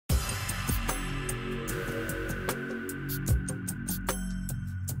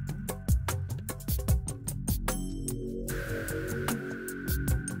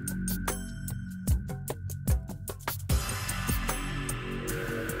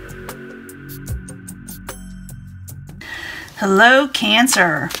Hello,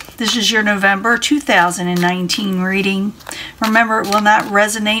 Cancer. This is your November 2019 reading. Remember, it will not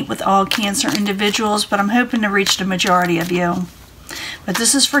resonate with all Cancer individuals, but I'm hoping to reach the majority of you. But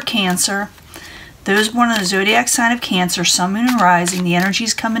this is for Cancer. Those born in the zodiac sign of Cancer, Sun, Moon, and Rising, the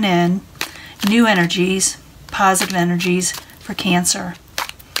energies coming in, new energies, positive energies for Cancer.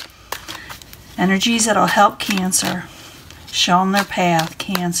 Energies that'll help Cancer, show them their path,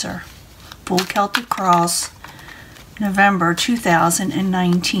 Cancer. Full Celtic Cross, November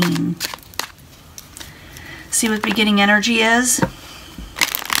 2019. See what beginning energy is?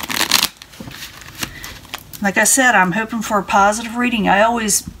 Like I said, I'm hoping for a positive reading. I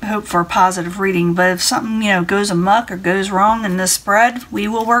always hope for a positive reading, but if something, goes amok or goes wrong in this spread, we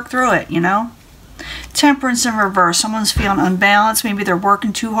will work through it, Temperance in reverse. Someone's feeling unbalanced. Maybe they're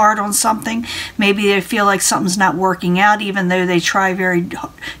working too hard on something. Maybe they feel like something's not working out, even though they try very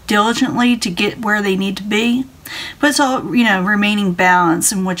diligently to get where they need to be. But it's all, remaining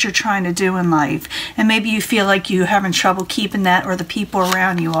balanced in what you're trying to do in life. And maybe you feel like you're having trouble keeping that, or the people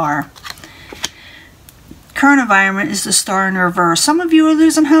around you are. Current environment is the Star in reverse. Some of you are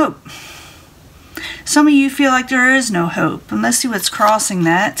losing hope. Some of you feel like there is no hope. And let's see what's crossing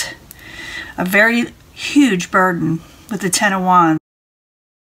that. A very huge burden with the Ten of Wands.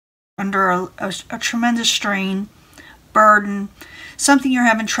 Under a tremendous strain, burden, something you're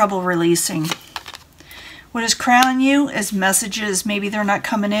having trouble releasing. What is crowning you is messages. Maybe they're not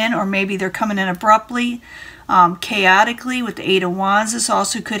coming in, or maybe they're coming in abruptly, chaotically with the Eight of Wands. This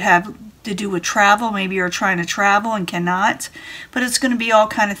also could have to do with travel. Maybe you're trying to travel and cannot, but it's going to be all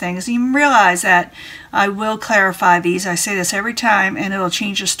kind of things. You realize that I will clarify these. I say this every time, and it'll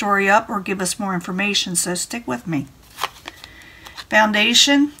change the story up or give us more information, so stick with me.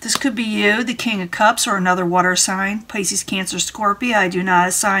 Foundation, this could be you, the King of Cups, or another water sign, Pisces, Cancer, Scorpio. I do not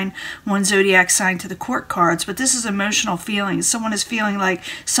assign one zodiac sign to the court cards, but this is emotional feelings. Someone is feeling like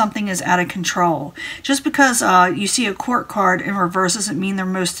something is out of control. Just because you see a court card in reverse doesn't mean they're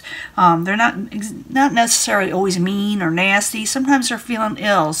they're not necessarily always mean or nasty. Sometimes they're feeling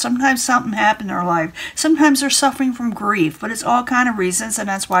ill. Sometimes something happened in their life. Sometimes they're suffering from grief, but it's all kind of reasons, and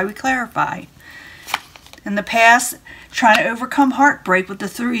that's why we clarify. In the past, trying to overcome heartbreak with the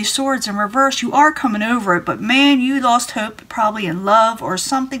Three of Swords in reverse, you are coming over it, but man, you lost hope probably in love or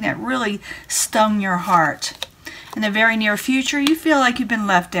something that really stung your heart. In the very near future, you feel like you've been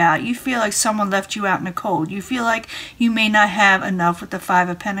left out. You feel like someone left you out in the cold. You feel like you may not have enough with the Five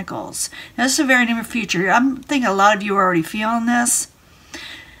of Pentacles. Now, this is the very near future. I'm thinking a lot of you are already feeling this.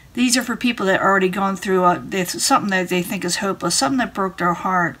 These are for people that are already gone through something that they think is hopeless, something that broke their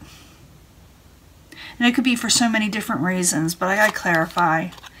heart. And it could be for so many different reasons, but I gotta clarify.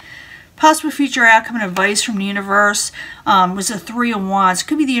 Possible future outcome and advice from the universe was the Three of Wands. It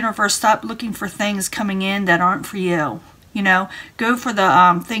could be the universe. Stop looking for things coming in that aren't for you. Go for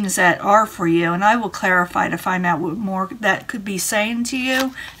the things that are for you. And I will clarify to find out what more that could be saying to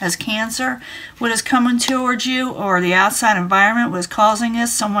you as Cancer. What is coming towards you, or the outside environment was causing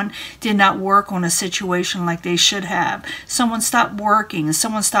this. Someone did not work on a situation like they should have. Someone stopped working.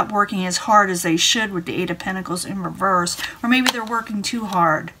 Someone stopped working as hard as they should with the Eight of Pentacles in reverse. Or maybe they're working too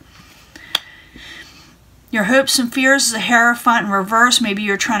hard. Your hopes and fears is a Hierophant in reverse. Maybe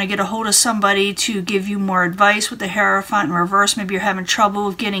you're trying to get a hold of somebody to give you more advice with the Hierophant in reverse. Maybe you're having trouble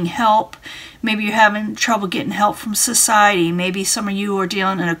with getting help. Maybe you're having trouble getting help from society. Maybe some of you are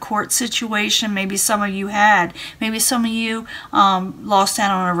dealing in a court situation. Maybe some of you had. Maybe some of you lost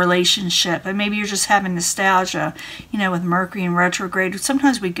out on a relationship. And maybe you're just having nostalgia, with Mercury in retrograde.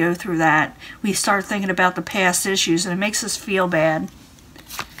 Sometimes we go through that. We start thinking about the past issues, and it makes us feel bad.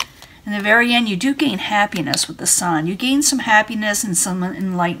 In the very end, you do gain happiness with the Sun. You gain some happiness and some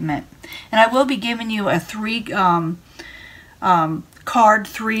enlightenment. And I will be giving you a three pile or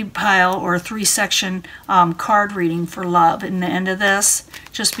 3-section card reading for love in the end of this.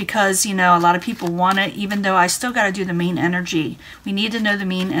 Just because, a lot of people want it, even though I still got to do the main energy. We need to know the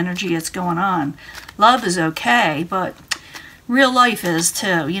main energy that's going on. Love is okay, but real life is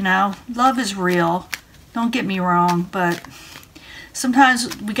too, Love is real. Don't get me wrong, but sometimes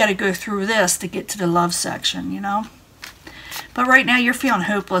we got to go through this to get to the love section, But right now you're feeling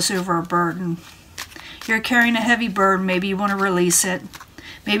hopeless over a burden. You're carrying a heavy burden. Maybe you want to release it.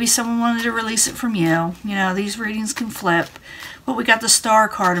 Maybe someone wanted to release it from you. These readings can flip. But we got the Star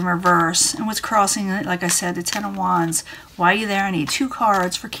card in reverse. And what's crossing it, like I said, the Ten of Wands. Why are you there? I need 2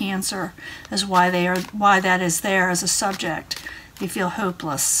 cards for Cancer as why that is there as a subject. They feel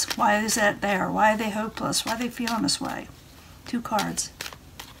hopeless. Why is that there? Why are they hopeless? Why are they feeling this way? 2 cards.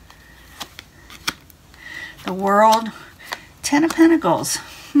 The World, Ten of Pentacles.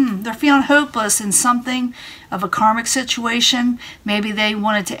 They're feeling hopeless in something of a karmic situation. Maybe they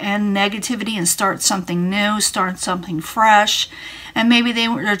wanted to end negativity and start something new, start something fresh. And maybe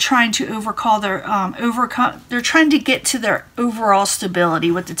they're trying to they're trying to get to their overall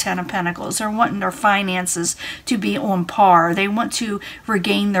stability with the Ten of Pentacles. They're wanting their finances to be on par. They want to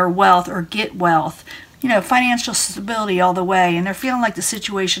regain their wealth or get wealth. You know, financial stability all the way. And they're feeling like the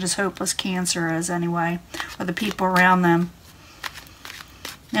situation is hopeless, Cancer is anyway, or the people around them.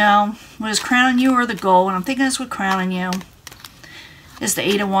 Now, what is crowning you or the goal? And I'm thinking it's what crowning you is the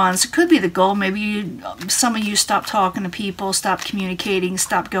Eight of Wands. It could be the goal. Maybe some of you stop talking to people, stop communicating,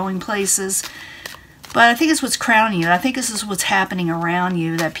 stop going places. But I think it's what's crowning you. I think this is what's happening around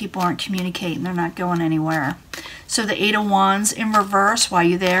you, that people aren't communicating. They're not going anywhere. So the Eight of Wands in reverse while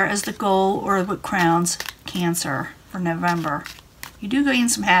you're there as the goal or what crowns Cancer for November. You do gain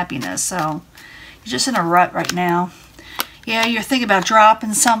some happiness, so you're just in a rut right now. Yeah, you're thinking about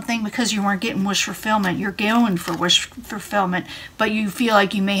dropping something because you weren't getting wish fulfillment. You're going for wish fulfillment, but you feel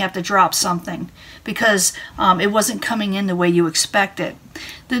like you may have to drop something because it wasn't coming in the way you expected.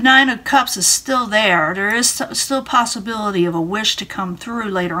 The Nine of Cups is still there. There is still a possibility of a wish to come through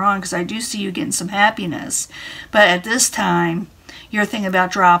later on because I do see you getting some happiness. But at this time, you're thinking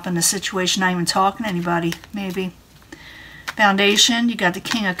about dropping the situation, not even talking to anybody, maybe. Foundation, you got the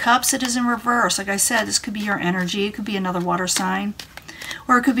King of Cups. It is in reverse. Like I said, this could be your energy. It could be another water sign.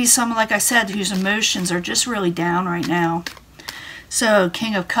 Or it could be someone, like I said, whose emotions are just really down right now. So,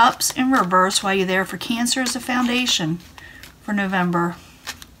 King of Cups in reverse while you're there for Cancer as a foundation for November.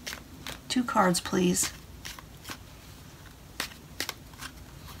 2 cards, please.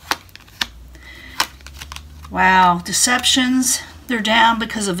 Wow, deceptions. They're down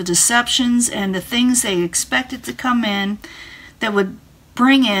because of the deceptions and the things they expected to come in that would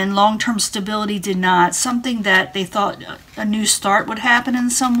bring in long-term stability did not. Something that they thought a new start would happen in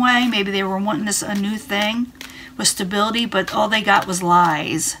some way. Maybe they were wanting a new thing with stability, but all they got was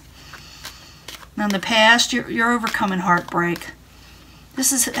lies. Now in the past, you're overcoming heartbreak.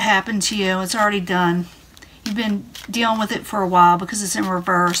 This has happened to you. It's already done. You've been dealing with it for a while because it's in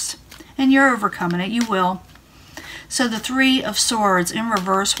reverse. And you're overcoming it. You will. So the Three of Swords in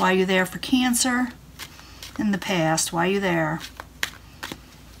reverse while you're there for Cancer. In the past while you're there.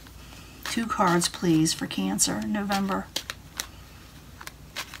 2 cards, please, for Cancer in November.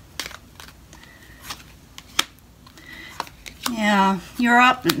 Yeah, you're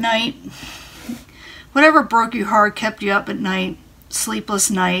up at night. Whatever broke your heart kept you up at night.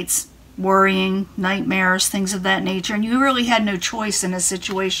 Sleepless nights, worrying, nightmares, things of that nature. And you really had no choice in this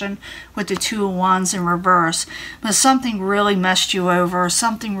situation with the Two of Wands in reverse. But something really messed you over.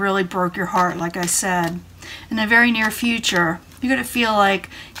 Something really broke your heart, like I said. In the very near future, you're going to feel like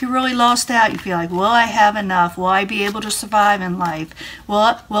you really lost out. You feel like, will I have enough? Will I be able to survive in life?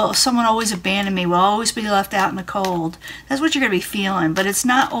 Will someone always abandon me? Will I always be left out in the cold? That's what you're going to be feeling. But it's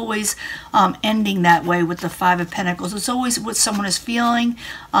not always ending that way with the Five of Pentacles. It's always what someone is feeling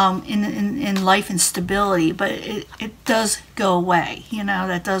in life and stability. But it does go away. You know,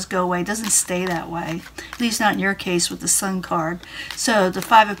 that does go away. It doesn't stay that way. At least not in your case with the Sun card. So the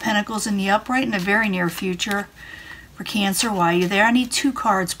Five of Pentacles in the upright in the very near future. For Cancer, while you're there, I need 2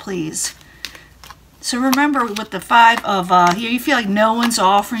 cards, please. So remember, with the Five of here, you feel like no one's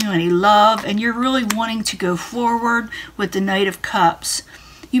offering you any love, and you're really wanting to go forward with the Knight of Cups.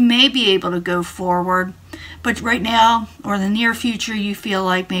 You may be able to go forward, but right now, or the near future, you feel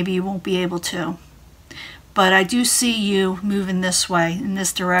like maybe you won't be able to. But I do see you moving this way, in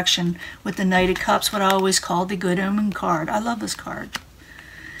this direction, with the Knight of Cups, what I always call the Good Omen card. I love this card,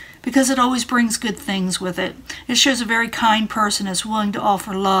 because it always brings good things with it. It shows a very kind person is willing to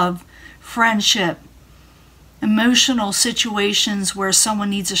offer love, friendship, emotional situations where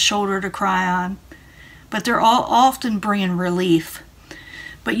someone needs a shoulder to cry on. But they're all often bringing relief.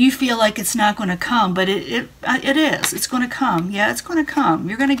 But you feel like it's not going to come, but it is. It's going to come. Yeah, it's going to come.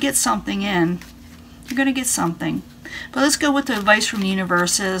 You're going to get something in. You're going to get something. But let's go with the advice from the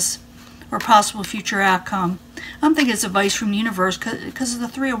universe is, or possible future outcome. I'm thinking it's advice from the universe because of the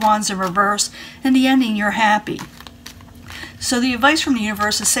Three of Wands in reverse. In the ending, you're happy. So the advice from the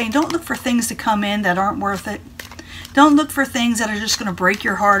universe is saying don't look for things to come in that aren't worth it. Don't look for things that are just going to break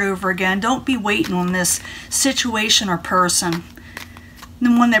your heart over again. Don't be waiting on this situation or person. The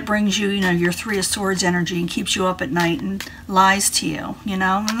one that brings you, your Three of Swords energy and keeps you up at night and lies to you,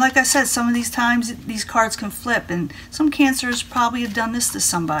 And like I said, some of these times, these cards can flip. And some Cancers probably have done this to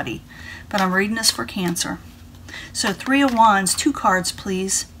somebody. But I'm reading this for Cancer. So 3 of Wands, 2 cards,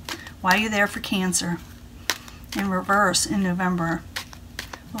 please. While you're there for Cancer. In reverse in November.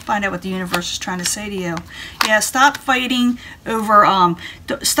 We'll find out what the universe is trying to say to you. Yeah, stop fighting over,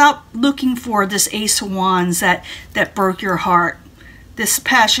 stop looking for this Ace of Wands that broke your heart. This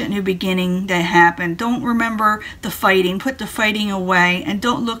passionate new beginning that happened. Don't remember the fighting. Put the fighting away and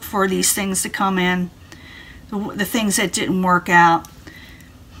don't look for these things to come in. The things that didn't work out.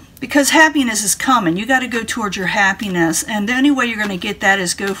 Because happiness is coming. You got to go towards your happiness. And the only way you're going to get that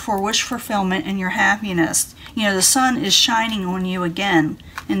is go for wish fulfillment and your happiness. You know, the sun is shining on you again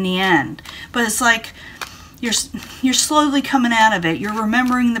in the end. But it's like you're slowly coming out of it. You're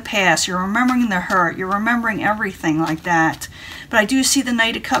remembering the past. You're remembering the hurt. You're remembering everything like that. But I do see the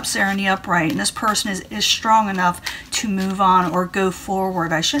Knight of Cups there in the upright. And this person is strong enough to move on or go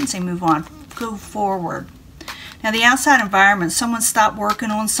forward. I shouldn't say move on. Go forward. Now, the outside environment, someone stopped working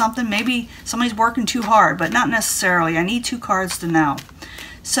on something. Maybe somebody's working too hard, but not necessarily. I need 2 cards to know.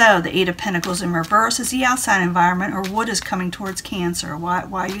 So, the Eight of Pentacles in reverse is the outside environment, or what is coming towards Cancer. Why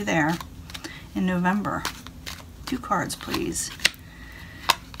are you there in November? 2 cards, please.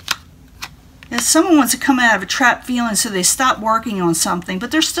 Now, someone wants to come out of a trapped feeling, so they stop working on something, but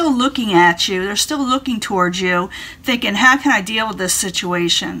they're still looking at you. They're still looking towards you, thinking, how can I deal with this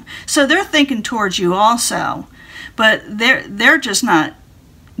situation? So, they're thinking towards you also. But they're just not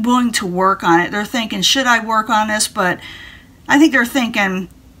willing to work on it. They're thinking, should I work on this? But I think they're thinking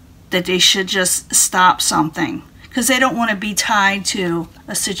that they should just stop something. Because they don't want to be tied to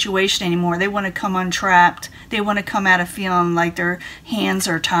a situation anymore. They want to come untrapped. They want to come out of feeling like their hands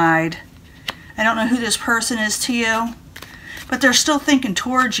are tied. I don't know who this person is to you. But they're still thinking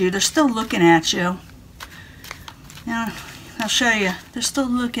towards you. They're still looking at you. Now, I'll show you. They're still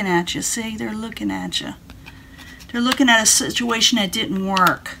looking at you. See? They're looking at you. They're looking at a situation that didn't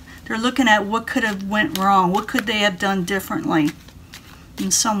work. They're looking at what could have went wrong. What could they have done differently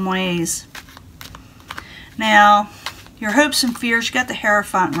in some ways. Now, your hopes and fears, you got the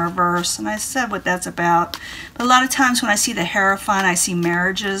Hierophant in reverse. And I said what that's about. But a lot of times when I see the Hierophant, I see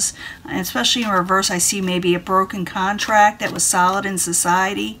marriages. And especially in reverse, I see maybe a broken contract that was solid in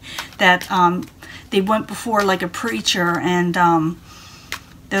society. That they went before like a preacher. And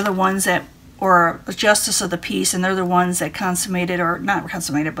they're the ones that, or a justice of the peace, and they're the ones that consummated, or not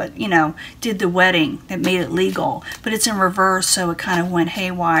consummated, but, you know, did the wedding that made it legal. But it's in reverse, so it kind of went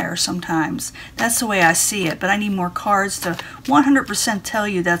haywire sometimes. That's the way I see it, but I need more cards to 100% tell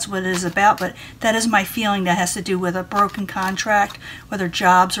you that's what it is about, but that is my feeling that has to do with a broken contract, whether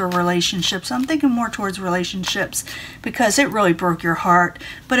jobs or relationships. I'm thinking more towards relationships, because it really broke your heart.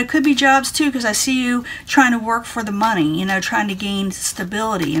 But it could be jobs too, because I see you trying to work for the money, you know, trying to gain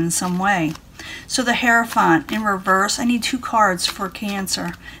stability in some way. So the Hierophant in reverse, I need 2 cards for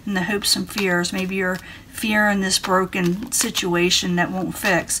Cancer in the hopes and fears. Maybe you're fearing this broken situation that won't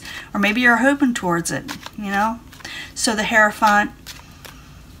fix. Or maybe you're hoping towards it, you know. So the Hierophant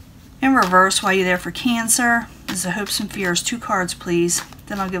in reverse while you're there for Cancer is the hopes and fears. 2 cards, please.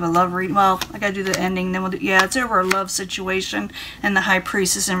 Then I'll give a love reading. Well, I got to do the ending. Then we'll do, yeah, it's over a love situation. And the High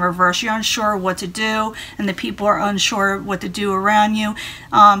Priestess in reverse. You're unsure what to do, and the people are unsure what to do around you.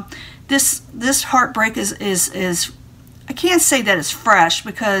 This heartbreak is I can't say that it's fresh,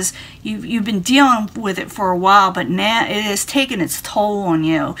 because you've been dealing with it for a while, but now it has taken its toll on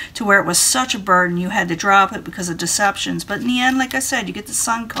you to where it was such a burden you had to drop it because of deceptions. But in the end, like I said, you get the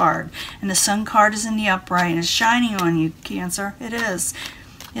Sun card, and the Sun card is in the upright, and it's shining on you, Cancer. It is.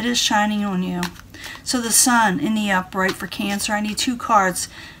 It is shining on you. So the Sun in the upright for Cancer. I need 2 cards.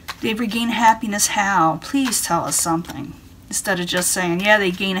 They regain happiness. How? Please tell us something. Instead of just saying, yeah,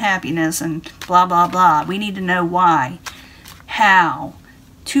 they gain happiness and blah, blah, blah. We need to know why. How?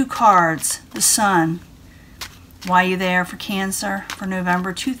 2 cards. The Sun. Why are you there for Cancer for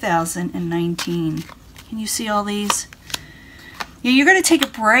November 2019? Can you see all these? Yeah, you're going to take a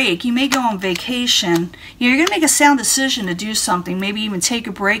break. You may go on vacation. You're going to make a sound decision to do something. Maybe even take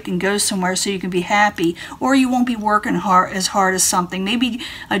a break and go somewhere so you can be happy. Or you won't be working as hard as something. Maybe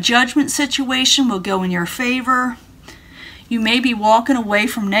a judgment situation will go in your favor. You may be walking away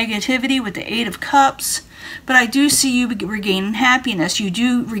from negativity with the Eight of Cups. But I do see you regaining happiness. You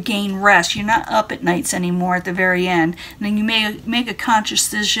do regain rest. You're not up at nights anymore at the very end. And then you may make a conscious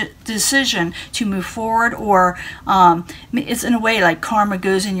decision to move forward, or it's in a way like karma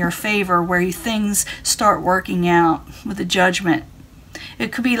goes in your favor, where things start working out with the Judgment.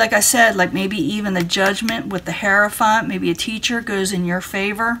 It could be, like I said, like maybe even the Judgment with the Hierophant. Maybe a teacher goes in your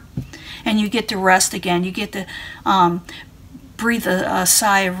favor, and you get to rest again. You get to breathe a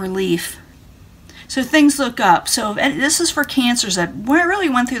sigh of relief. So things look up. So this is for Cancers that really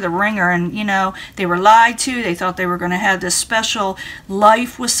went through the ringer, and you know, they were lied to. They thought they were going to have this special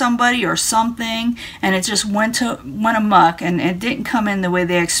life with somebody or something, and it just went amok, and it didn't come in the way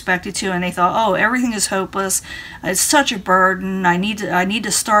they expected to, and they thought, oh, everything is hopeless. It's such a burden. I need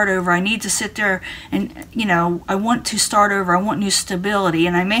to start over. I need to sit there and, you know, I want to start over. I want new stability,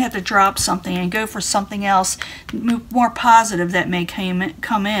 and I may have to drop something and go for something else more positive that may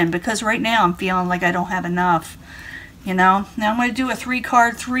come in, because right now I'm feeling like I don't have enough, you know. Now I'm going to do a three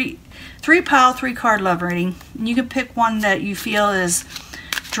pile, three card love reading. You can pick one that you feel is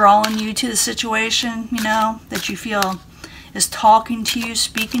drawing you to the situation, you know, that you feel is talking to you,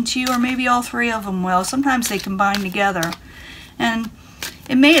 speaking to you, or maybe all three of them will. Sometimes they combine together. And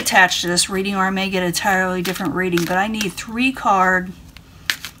it may attach to this reading, or I may get an entirely different reading, but I need 3-card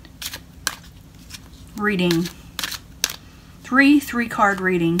reading. Three-card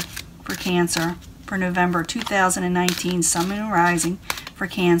reading for Cancer for November 2019, Sun, Moon, Rising for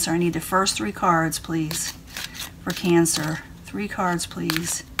Cancer. I need the first 3 cards, please, for Cancer. 3 cards,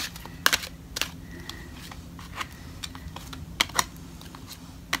 please.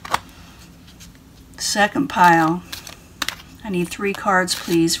 Second pile. I need 3 cards,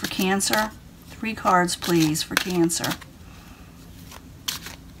 please, for Cancer. 3 cards, please, for Cancer.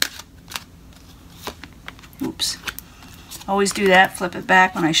 Oops. Always do that. Flip it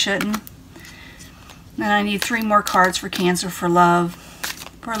back when I shouldn't. And I need 3 more cards for Cancer for love.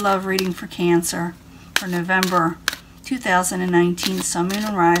 For a love reading for Cancer for November 2019, Sun, Moon,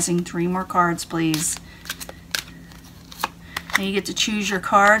 and Rising. 3 more cards, please. And you get to choose your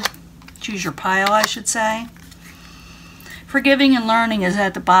card. Choose your pile, I should say. Forgiving and learning is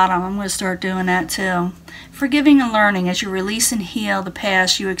at the bottom. I'm going to start doing that too. Forgiving and learning, as you release and heal the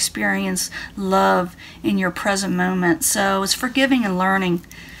past, you experience love in your present moment. So it's forgiving and learning.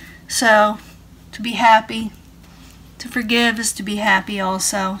 So to be happy, to forgive is to be happy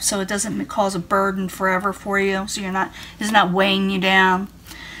also. So it doesn't cause a burden forever for you. So it's not weighing you down.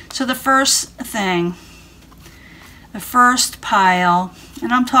 So the first thing, the first pile,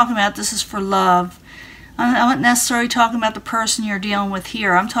 and I'm talking about this is for love. I'm not necessarily talking about the person you're dealing with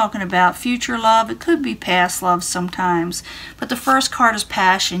here. I'm talking about future love. It could be past love sometimes. But the first card is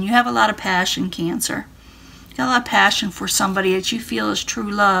passion. You have a lot of passion, Cancer. You got a lot of passion for somebody that you feel is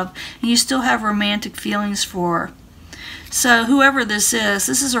true love, and you still have romantic feelings for. So whoever this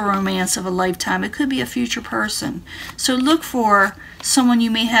is a romance of a lifetime. It could be a future person. So look for someone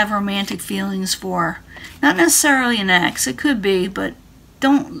you may have romantic feelings for. Not necessarily an ex. It could be, but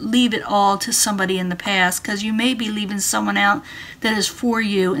don't leave it all to somebody in the past, because you may be leaving someone out that is for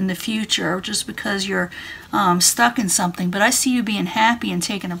you in the future just because you're stuck in something. But I see you being happy and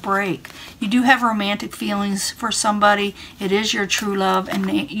taking a break. You do have romantic feelings for somebody. It is your true love,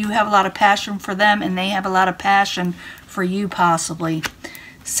 and you have a lot of passion for them, and they have a lot of passion for you possibly.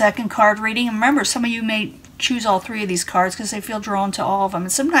 Second card reading. And remember, some of you may choose all 3 of these cards because they feel drawn to all of them.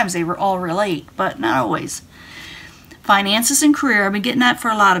 And sometimes they all relate, but not always. Finances and career. I've been getting that for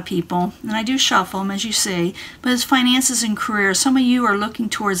a lot of people, and I do shuffle them, as you see. But it's finances and career. Some of you are looking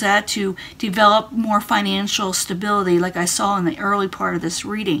towards that to develop more financial stability, like I saw in the early part of this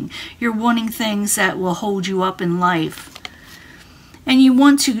reading. You're wanting things that will hold you up in life. And you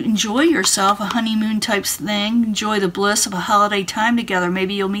want to enjoy yourself, a honeymoon type thing, enjoy the bliss of a holiday time together.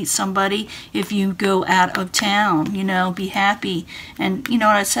 Maybe you'll meet somebody if you go out of town, you know, be happy. And you know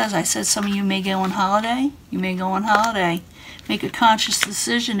what it says? I said some of you may go on holiday. You may go on holiday. Make a conscious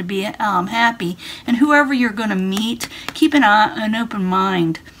decision to be happy. And whoever you're going to meet, keep an open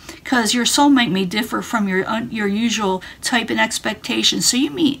mind, because your soulmate may differ from your usual type and expectations. So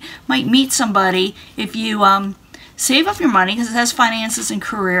you might meet somebody if you save up your money, because it has finances and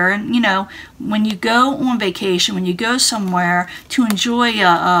career. And, you know, when you go on vacation, when you go somewhere to enjoy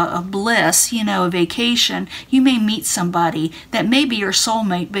a bliss, you know, a vacation, you may meet somebody that may be your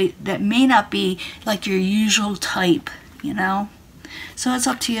soulmate, but that may not be like your usual type, you know. So it's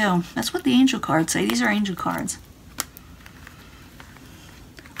up to you. That's what the angel cards say. These are angel cards.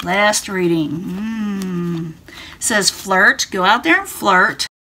 Last reading. It says flirt. Go out there and flirt.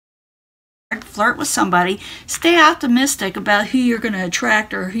 Flirt with somebody. Stay optimistic about who you're going to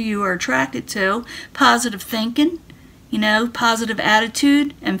attract or who you are attracted to. Positive thinking, you know, positive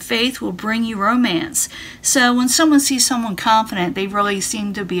attitude and faith will bring you romance. So when someone sees someone confident, they really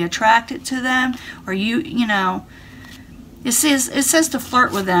seem to be attracted to them, or you know, it says to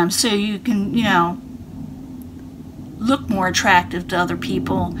flirt with them so you can, you know, look more attractive to other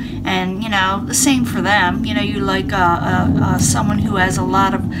people. And, you know, the same for them. You know, you like someone who has a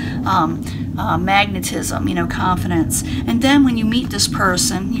lot of magnetism, you know, confidence. And then when you meet this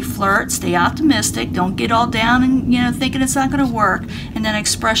person, you flirt, stay optimistic, don't get all down and, you know, thinking it's not going to work, and then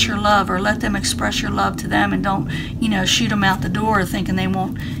express your love, or let them express your love to them, and don't, you know, shoot them out the door thinking they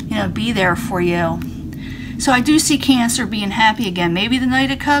won't, you know, be there for you. So I do see Cancer being happy again. Maybe the Knight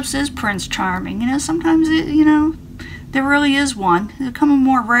of Cups is Prince Charming. You know, sometimes, you know, there really is one. They're becoming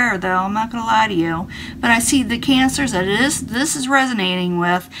more rare, though. I'm not going to lie to you. But I see the Cancers that this is resonating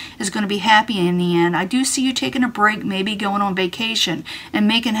with is going to be happy in the end. I do see you taking a break, maybe going on vacation,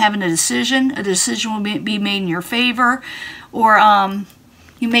 and having a decision. A decision will be made in your favor, or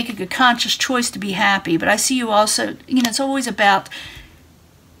you make a conscious choice to be happy. But I see you also, you know, it's always about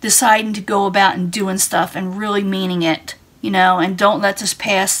deciding to go about and doing stuff and really meaning it, you know, and don't let this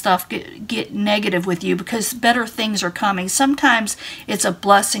past stuff get negative with you, because better things are coming. Sometimes it's a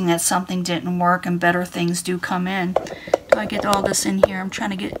blessing that something didn't work and better things do come in. Do I get all this in here? I'm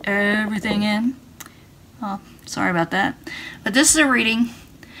trying to get everything in. Oh, sorry about that. But this is a reading.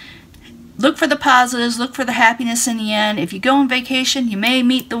 Look for the positives, look for the happiness in the end. If you go on vacation, you may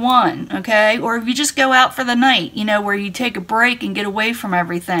meet the one, okay? Or if you just go out for the night, you know, where you take a break and get away from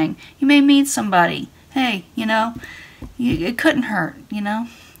everything, you may meet somebody. Hey, you know, it couldn't hurt, you know?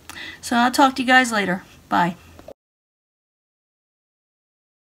 So I'll talk to you guys later. Bye.